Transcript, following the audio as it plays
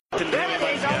There it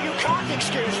is. Oh, you can't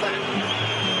excuse that.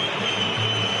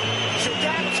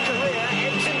 Zidane's career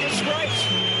ends in disgrace.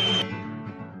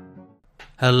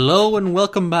 Hello and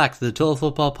welcome back to the Total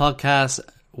Football Podcast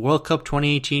World Cup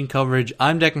 2018 coverage.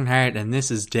 I'm Declan Hart and this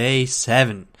is Day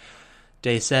 7.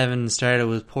 Day 7 started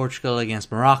with Portugal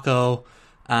against Morocco,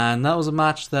 and that was a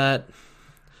match that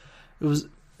it was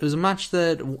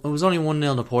only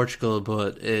 1-0 to Portugal,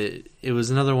 but it was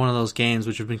another one of those games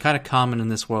which have been kind of common in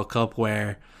this World Cup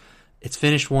where it's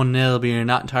finished 1-0 but you're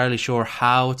not entirely sure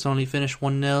how it's only finished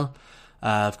 1-0.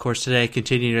 Of course, today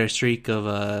continued our streak of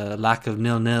lack of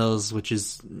 0-0s, which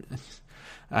is...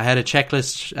 I had a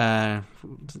checklist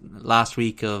last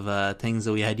week of things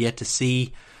that we had yet to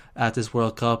see at this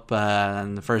World Cup,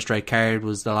 and the first red card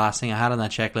was the last thing I had on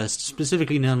that checklist.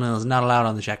 Specifically, 0-0s not allowed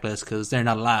on the checklist because they're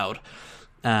not allowed.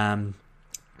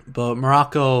 But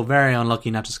Morocco, very unlucky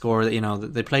not to score. You know,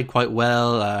 they played quite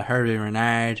well. Hervé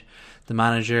Renard, the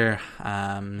manager,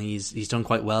 he's done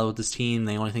quite well with this team.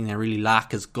 The only thing they really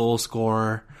lack is goal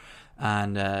scorer,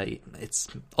 and it's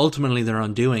ultimately their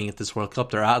undoing at this World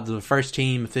Cup. They're out of the first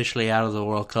team officially out of the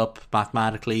World Cup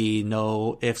mathematically.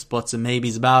 No ifs, buts, and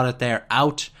maybes about it. They're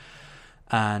out,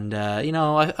 and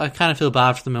I kind of feel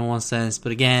bad for them in one sense.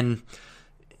 But again,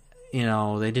 you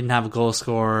know, they didn't have a goal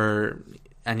scorer.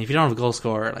 And if you don't have a goal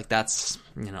scorer, like, that's,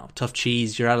 you know, tough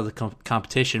cheese. You're out of the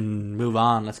competition. Move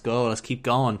on. Let's go. Let's keep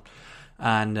going.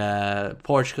 And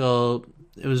Portugal,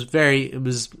 it was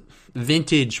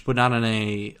vintage, but not in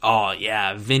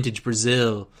a vintage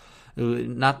Brazil. It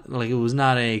was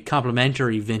not a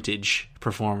complimentary vintage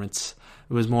performance.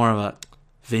 It was more of a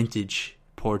vintage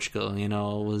Portugal. You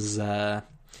know, it was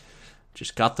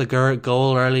just got the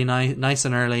goal early, nice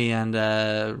and early, and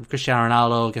Cristiano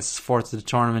Ronaldo gets his fourth of the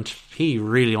tournament. He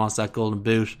really wants that golden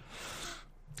boot.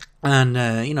 And,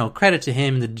 credit to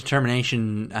him, the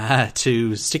determination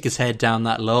to stick his head down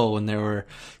that low, and there were a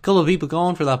couple of people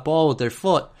going for that ball with their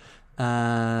foot.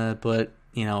 But,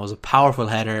 you know, it was a powerful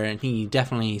header, and he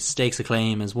definitely stakes a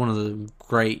claim as one of the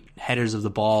great headers of the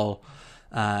ball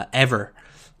ever.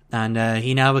 And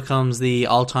he now becomes the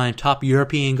all-time top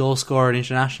European goal scorer at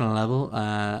international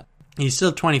level. He's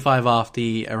still 25 off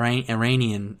the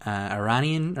Iranian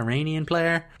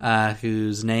player,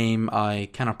 whose name I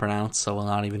cannot pronounce, so will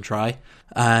not even try.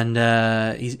 And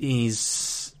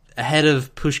he's ahead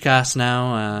of Puskás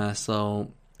now,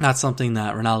 so that's something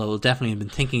that Ronaldo will definitely have been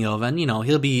thinking of. And, you know,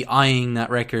 he'll be eyeing that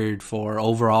record for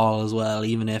overall as well,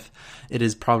 even if it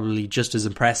is probably just as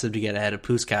impressive to get ahead of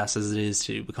Puskás as it is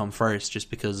to become first,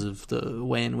 just because of the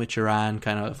way in which Iran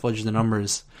kind of fudged the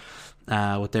numbers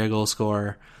with their goal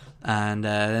scorer. And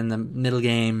then the middle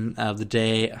game of the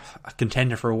day, a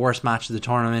contender for a worst match of the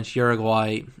tournament,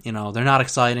 Uruguay. You know, they're not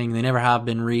exciting. They never have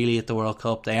been really at the World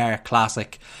Cup. They are a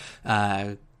classic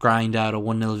grind out a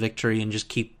 1-0 victory and just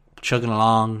keep chugging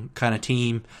along kind of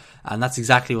team. And that's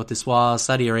exactly what this was.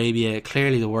 Saudi Arabia,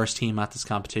 clearly the worst team at this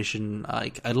competition.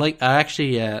 I've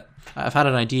had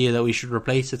an idea that we should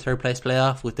replace the third place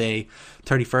playoff with a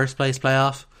 31st place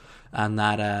playoff, and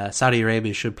that Saudi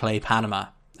Arabia should play Panama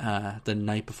the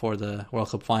night before the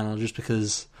World Cup final, just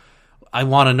because I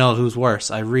want to know who's worse.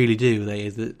 I really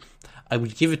do. I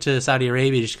would give it to Saudi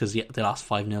Arabia just because they lost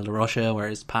 5-0 to Russia,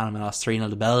 whereas Panama lost 3-0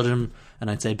 to Belgium,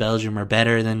 and I'd say Belgium are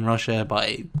better than Russia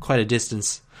by quite a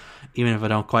distance, even if I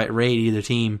don't quite rate either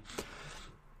team.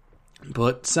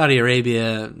 But Saudi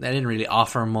Arabia, they didn't really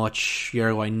offer much.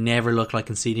 Uruguay never looked like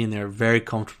conceding. They were very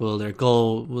comfortable. Their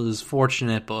goal was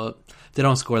fortunate, but they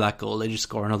don't score that goal. They just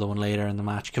score another one later in the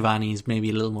match. Cavani's maybe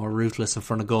a little more ruthless in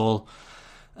front of goal.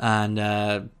 And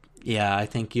I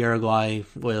think Uruguay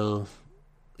will...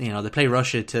 You know, they play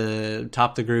Russia to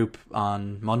top the group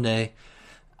on Monday,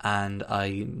 and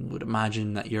I would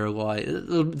imagine that Uruguay,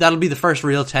 that'll be the first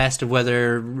real test of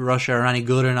whether Russia are any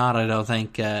good or not. I don't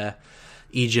think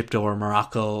Egypt or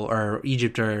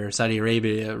Saudi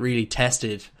Arabia really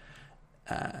tested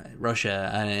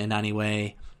Russia in any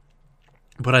way.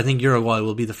 But I think Uruguay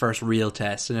will be the first real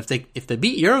test, and if they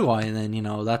beat Uruguay, then, you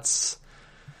know, that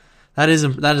is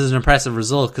an impressive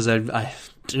result, because I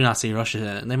do not see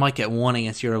Russia. They might get one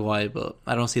against Uruguay, but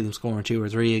I don't see them scoring 2 or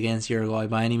 3 against Uruguay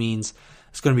by any means.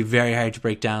 It's going to be very hard to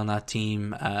break down that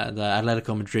team. The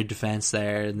Atletico Madrid defense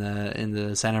there in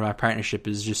the centre back partnership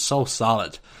is just so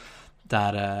solid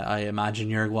that I imagine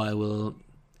Uruguay will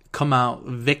come out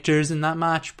victors in that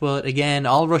match. But again,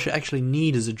 all Russia actually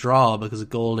need is a draw because of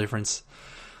goal difference.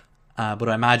 But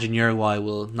I imagine Uruguay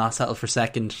will not settle for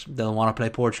second. They'll want to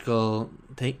play Portugal.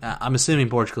 I'm assuming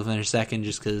Portugal finish second,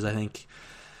 just because I think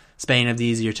Spain have the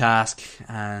easier task,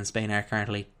 and Spain are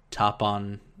currently top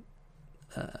on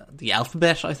the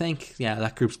alphabet, I think. Yeah,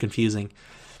 that group's confusing.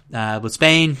 But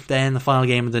Spain, then the final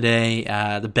game of the day,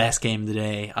 the best game of the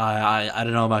day. I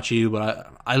don't know about you,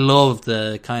 but I love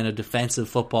the kind of defensive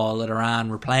football that Iran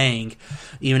were playing,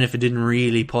 even if it didn't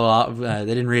really pull off. They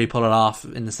didn't really pull it off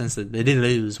in the sense that they did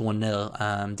lose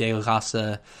 1-0. Diego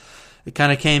Costa, it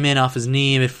kind of came in off his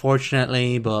knee a bit,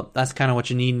 fortunately, but that's kind of what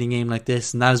you need in a game like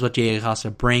this, and that is what Diego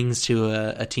Costa brings to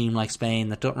a team like Spain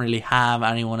that don't really have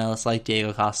anyone else like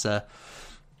Diego Costa.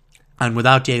 And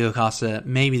without Diego Costa,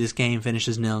 maybe this game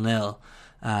finishes 0-0.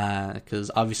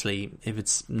 Because obviously, if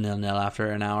it's 0-0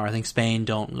 after an hour, I think Spain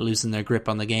don't loosen their grip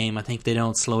on the game. I think they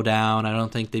don't slow down. I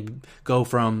don't think they go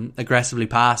from aggressively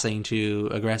passing to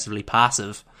aggressively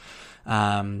passive.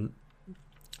 And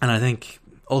I think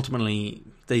ultimately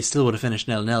they still would have finished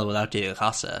 0-0 without Diego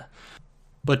Costa.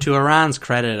 But to Iran's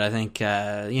credit, I think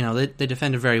they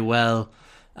defended very well.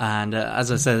 And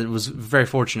as I said, it was a very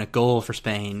fortunate goal for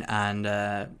Spain. And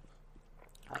I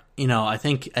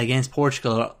think against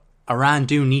Portugal, Iran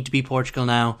do need to beat Portugal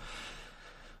now.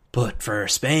 But for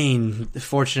Spain,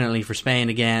 fortunately for Spain,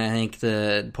 again, I think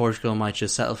the Portugal might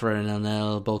just settle for a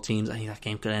 0-0. Both teams, I think that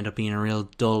game could end up being a real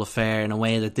dull affair in a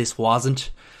way that this wasn't.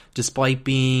 Despite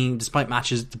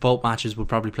matches, both matches would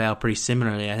probably play out pretty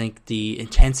similarly. I think the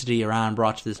intensity Iran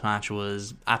brought to this match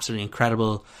was absolutely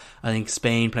incredible. I think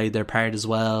Spain played their part as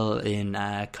well in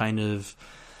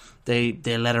They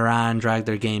let Iran drag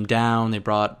their game down. They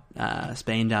brought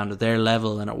Spain down to their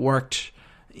level, and it worked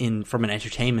from an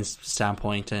entertainment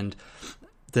standpoint. And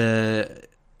the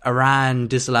Iran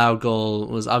disallowed goal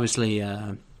was obviously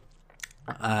a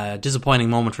disappointing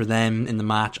moment for them in the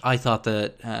match. I thought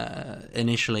that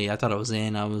initially, I thought it was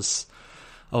in. I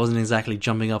wasn't exactly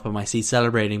jumping up on my seat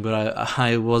celebrating, but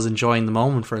I was enjoying the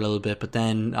moment for a little bit. But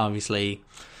then, obviously,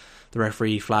 the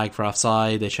referee flagged for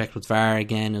offside. They checked with VAR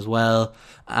again as well,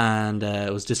 and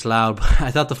it was disallowed. But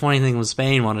I thought the funny thing was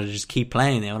Spain wanted to just keep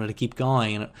playing. They wanted to keep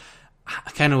going, and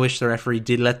I kind of wish the referee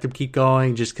did let them keep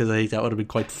going, just because I think that would have been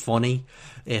quite funny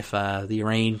if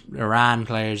the Iran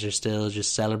players are still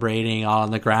just celebrating all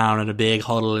on the ground in a big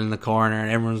huddle in the corner, and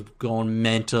everyone's going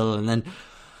mental, and then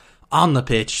on the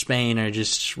pitch, Spain are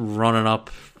just running up.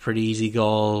 Pretty easy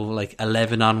goal, like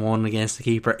 11-on-1 against the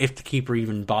keeper. If the keeper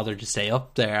even bothered to stay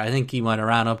up there, I think he might have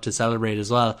ran up to celebrate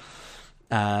as well.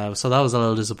 So that was a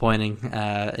little disappointing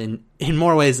in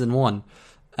more ways than one.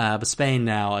 But Spain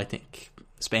now, I think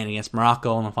Spain against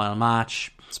Morocco in the final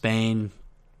match. Spain,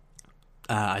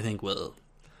 I think will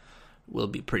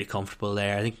be pretty comfortable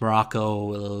there. I think Morocco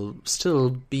will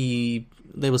still be.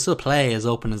 They will still play as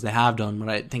open as they have done, but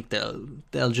I think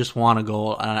they'll just want a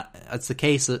goal. And it's the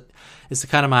case that it's the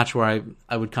kind of match where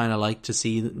I would kind of like to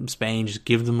see Spain just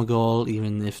give them a goal,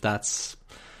 even if that's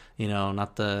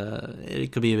not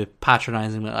it could be a bit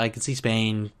patronising. But I could see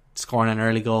Spain scoring an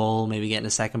early goal, maybe getting a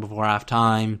second before half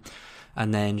time,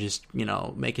 and then just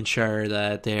making sure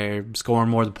that they're scoring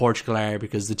more than Portugal are,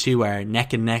 because the two are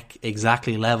neck and neck,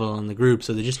 exactly level in the group.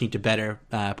 So they just need to better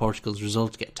Portugal's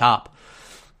result to get top.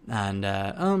 And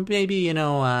maybe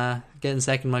getting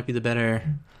second might be the better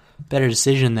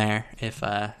decision there if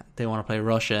they want to play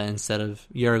Russia instead of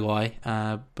Uruguay.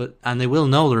 And they will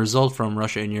know the result from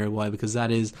Russia and Uruguay, because that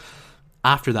is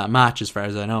after that match, as far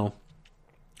as I know.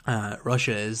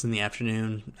 Russia is in the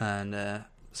afternoon, and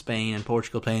Spain and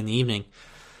Portugal play in the evening.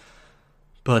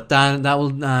 But that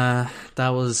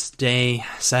was day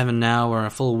 7 now. We're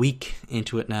a full week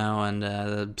into it now, and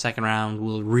the second round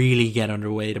will really get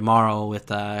underway tomorrow with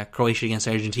Croatia against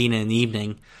Argentina in the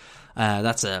evening.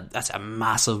 That's a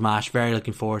massive match. Very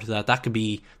looking forward to that. That could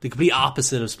be the complete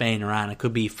opposite of Spain-Iran. It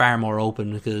could be far more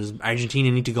open, because Argentina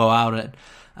need to go out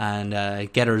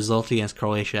and get a result against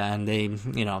Croatia, and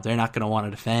they're not going to want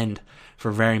to defend for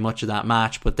very much of that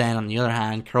match. But then on the other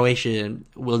hand, Croatia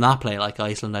will not play like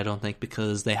Iceland, I don't think,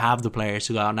 because they have the players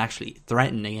who go out and actually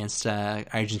threaten against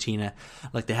Argentina.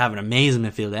 Like, they have an amazing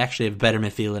midfield. They actually have better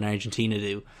midfield than Argentina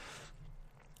do.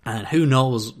 And who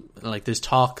knows, like, there's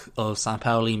talk of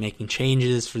Sampaoli making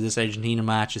changes for this Argentina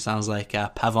match. It sounds like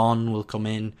Pavon will come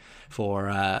in for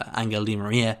Angel Di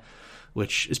Maria,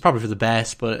 which is probably for the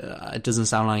best, but it doesn't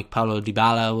sound like Paulo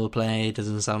Dybala will play. It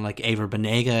doesn't sound like Ever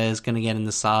Banega is going to get in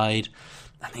the side.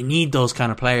 And they need those kind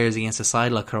of players against a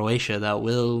side like Croatia that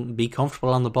will be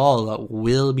comfortable on the ball, that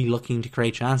will be looking to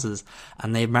create chances.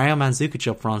 And they have Mario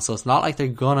Mandzukic up front, so it's not like they're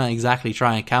going to exactly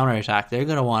try and counter-attack. They're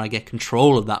going to want to get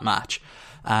control of that match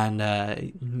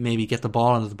and maybe get the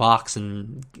ball into the box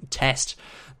and test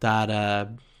that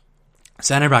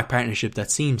centre-back partnership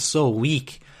that seems so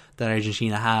weak that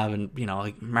Argentina have, and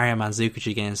like Mario Mandzukic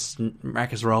against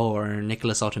Marcus Rowe or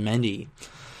Nicolas Otamendi.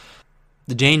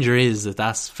 The danger is that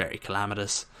that's very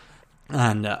calamitous,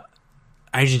 and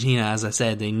Argentina, as I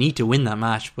said, they need to win that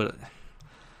match. But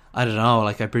I don't know,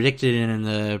 like I predicted in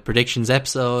the predictions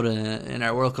episode in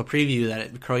our World Cup preview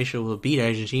that Croatia will beat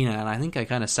Argentina, and I think I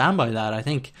kind of stand by that. I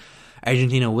think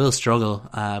Argentina will struggle,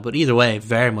 but either way,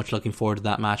 very much looking forward to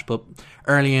that match. But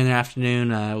earlier in the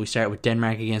afternoon, we start with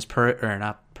Denmark against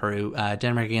Denmark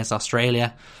against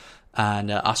Australia, and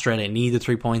Australia need the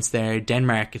 3 points there.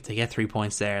 Denmark, if they get 3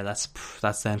 points there, that's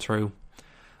them through.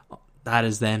 That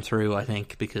is them through, I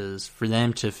think, because for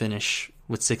them to finish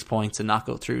with 6 points and not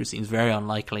go through seems very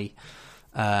unlikely.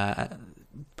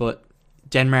 But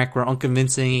Denmark were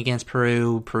unconvincing against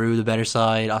Peru. Peru, the better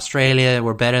side. Australia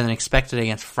were better than expected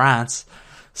against France.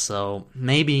 So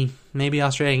maybe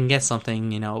Australia can get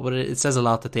something, But it says a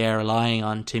lot that they are relying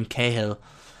on Tim Cahill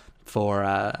for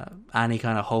any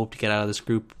kind of hope to get out of this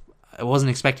group. I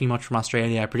wasn't expecting much from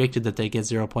Australia. I predicted that they'd get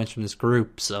 0 points from this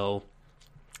group. So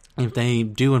if they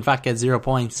do in fact get 0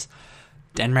 points,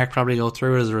 Denmark probably go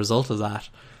through as a result of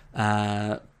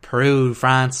that. Peru,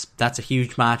 France, that's a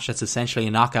huge match. That's essentially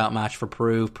a knockout match for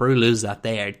Peru. If Peru lose that,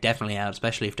 they are definitely out,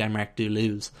 especially if Denmark do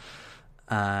lose.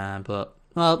 But,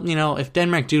 if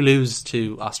Denmark do lose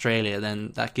to Australia,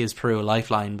 then that gives Peru a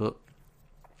lifeline. But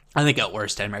I think at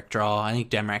worst, Denmark draw. I think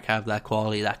Denmark have that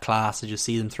quality, that class to just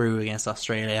see them through against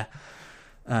Australia.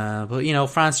 But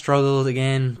France struggled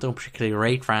again. Don't particularly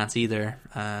rate France either.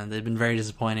 They've been very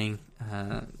disappointing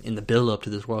in the build-up to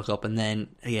this World Cup, and then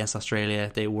against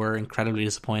Australia they were incredibly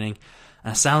disappointing.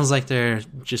 And it sounds like they're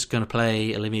just going to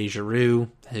play Olivier Giroud,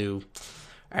 who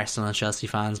Arsenal and Chelsea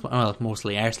fans, well,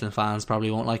 mostly Arsenal fans,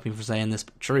 probably won't like me for saying this,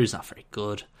 but Giroud's not very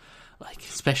good.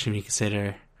 Especially when you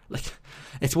consider,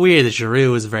 it's weird that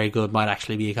Giroud is very good, might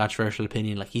actually be a controversial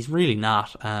opinion. He's really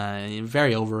not. A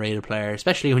very overrated player,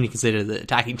 especially when you consider the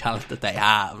attacking talent that they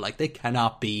have. They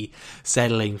cannot be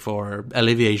settling for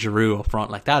Olivier Giroud up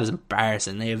front. That is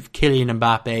embarrassing. They have Kylian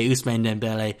Mbappe, Ousmane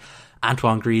Dembele,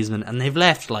 Antoine Griezmann, and they've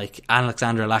left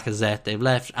Alexandre Lacazette, they've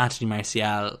left Anthony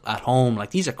Martial at home.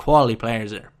 These are quality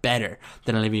players that are better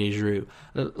than Olivier Giroud.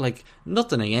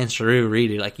 Nothing against Giroud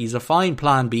really. He's a fine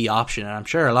plan B option, and I'm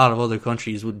sure a lot of other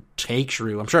countries would take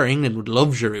Giroud. I'm sure England would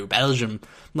love Giroud. Belgium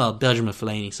with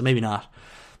Fellaini, so maybe not.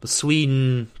 But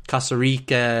Sweden, Costa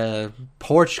Rica,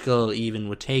 Portugal even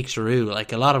would take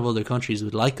Giroud. A lot of other countries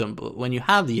would like him. But when you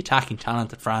have the attacking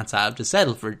talent that France have, to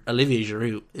settle for Olivier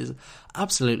Giroud is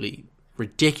absolutely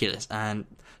ridiculous and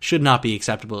should not be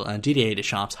acceptable. And Didier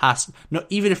Deschamps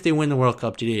even if they win the World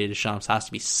Cup, Didier Deschamps has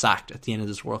to be sacked at the end of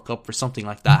this World Cup for something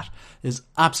like that. It is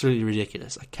absolutely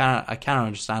ridiculous. I cannot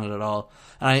understand it at all.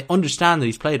 And I understand that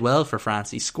he's played well for France.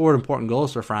 He scored important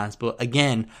goals for France. But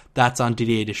again, that's on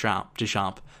Didier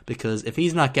Deschamps. Because if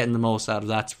he's not getting the most out of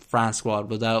that France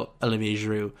squad without Olivier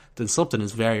Giroud, then something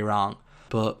is very wrong.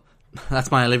 But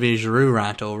that's my Olivier Giroud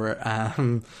rant over.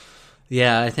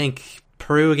 I think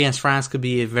Peru against France could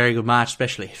be a very good match,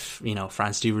 especially if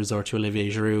France do resort to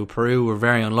Olivier Giroud. Peru were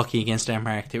very unlucky against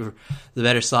Denmark. They were the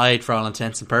better side for all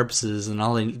intents and purposes, and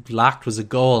all they lacked was a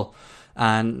goal.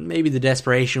 And maybe the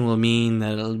desperation will mean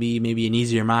that it'll be maybe an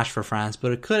easier match for France,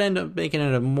 but it could end up making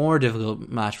it a more difficult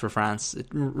match for France. It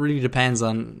really depends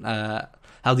on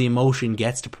how the emotion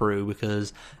gets to Peru,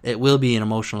 because it will be an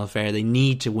emotional affair. They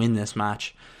need to win this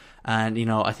match, and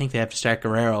I think they have to start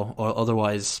Guerrero, or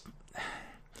otherwise,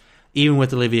 even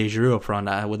with Olivier Giroud up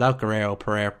front, without Guerrero,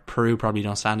 Peru probably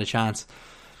don't stand a chance.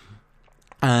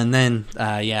 And then,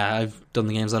 I've done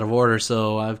the games out of order,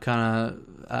 so I've kind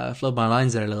of flubbed my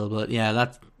lines there a little bit.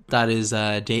 Yeah, that is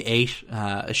day 8.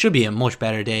 It should be a much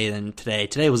better day than today.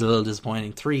 Today was a little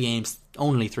disappointing. 3 games,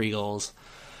 only 3 goals.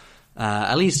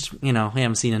 At least, we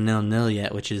haven't seen a 0-0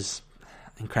 yet, which is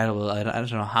incredible. I don't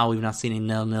know how we've not seen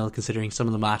a 0-0 considering some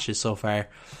of the matches so far.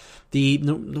 The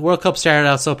World Cup started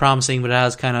out so promising, but it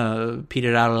has kind of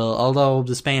petered out a little, although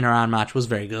the Spain-Iran match was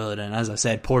very good, and as I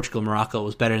said, Portugal-Morocco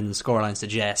was better than the scoreline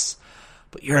suggests.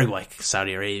 But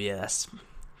Uruguay-Saudi Arabia,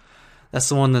 that's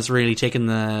the one that's really taken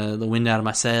the wind out of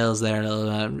my sails there.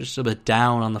 I'm just a bit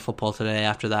down on the football today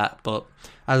after that, but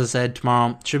as I said,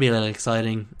 tomorrow should be a little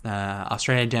exciting.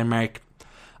 Australia-Denmark,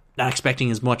 not expecting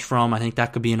as much from. I think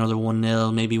that could be another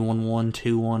 1-0, maybe 1-1,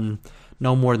 2-1.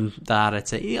 No more than that, I'd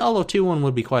say. Although 2-1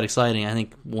 would be quite exciting. I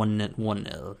think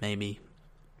 1-0,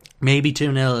 maybe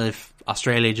 2-0 if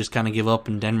Australia just kind of give up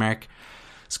and Denmark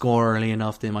score early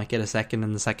enough. They might get a second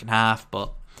in the second half,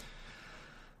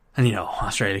 and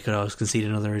Australia could always concede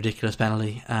another ridiculous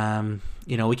penalty.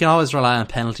 We can always rely on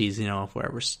penalties,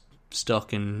 where we're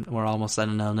stuck and we're almost at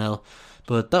a 0-0.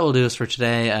 But that will do us for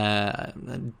today.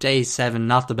 Day 7,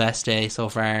 not the best day so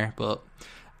far, but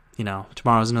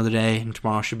tomorrow's another day, and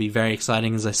tomorrow should be very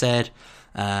exciting, as I said.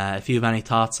 If you have any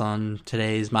thoughts on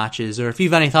today's matches, or if you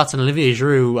have any thoughts on Olivier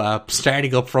Giroud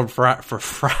starting up for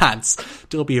France,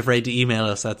 don't be afraid to email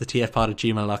us at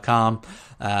thetfpod@gmail.com.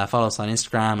 Follow us on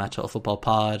Instagram at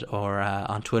TotalFootballPod, or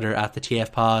on Twitter at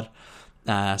thetfpod.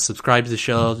 Subscribe to the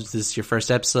show. If this is your first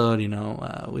episode,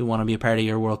 we want to be a part of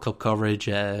your World Cup coverage.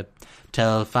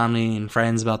 Tell family and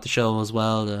friends about the show as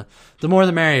well. The more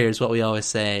the merrier is what we always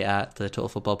say at the Total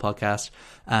Football Podcast.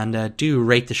 And do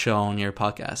rate the show on your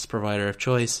podcast provider of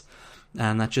choice.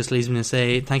 And that just leaves me to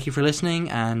say thank you for listening,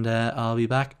 and I'll be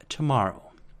back tomorrow.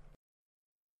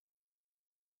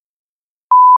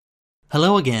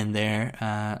 Hello again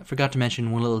there. Forgot to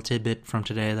mention one little tidbit from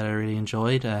today that I really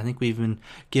enjoyed. I think we've been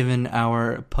given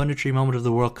our punditry moment of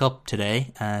the World Cup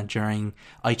today during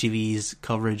ITV's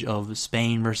coverage of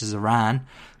Spain versus Iran.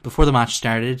 Before the match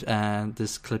started,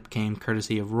 this clip came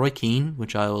courtesy of Roy Keane,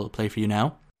 which I will play for you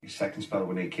now. His second spell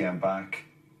when he came back,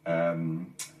 for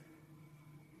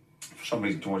some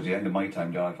reason towards the end of my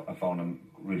time there, I found him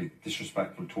really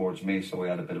disrespectful towards me, so we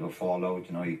had a bit of a fallout.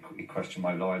 He questioned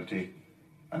my loyalty.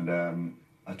 And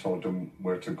I told him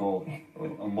where to go.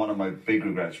 And one of my big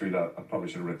regrets, really, I probably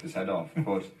should have ripped his head off.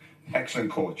 But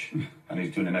excellent coach, and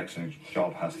he's doing an excellent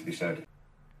job, has to be said.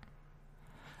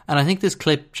 And I think this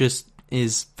clip just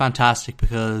is fantastic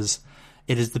because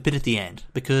it is the bit at the end.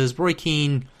 Because Roy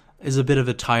Keane is a bit of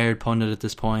a tired pundit at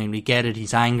this point. We get it.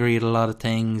 He's angry at a lot of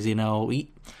things.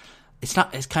 It's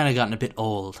kind of gotten a bit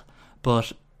old,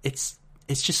 but it's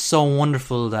just so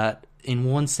wonderful that in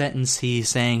one sentence he's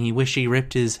saying he wished he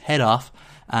ripped his head off,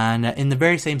 and in the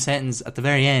very same sentence at the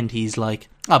very end he's like,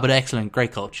 but excellent,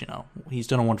 great coach, he's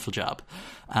done a wonderful job.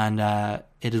 And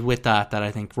it is with that I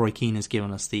think Roy Keane has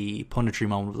given us the punditry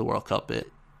moment of the World Cup.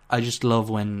 I just love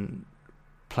when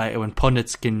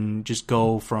pundits can just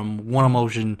go from one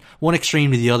emotion, one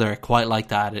extreme to the other, quite like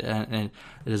that, and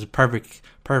it is a perfect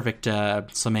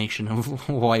summation of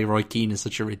why Roy Keane is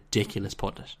such a ridiculous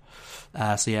pundit.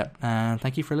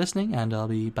 Thank you for listening, and I'll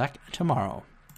be back tomorrow.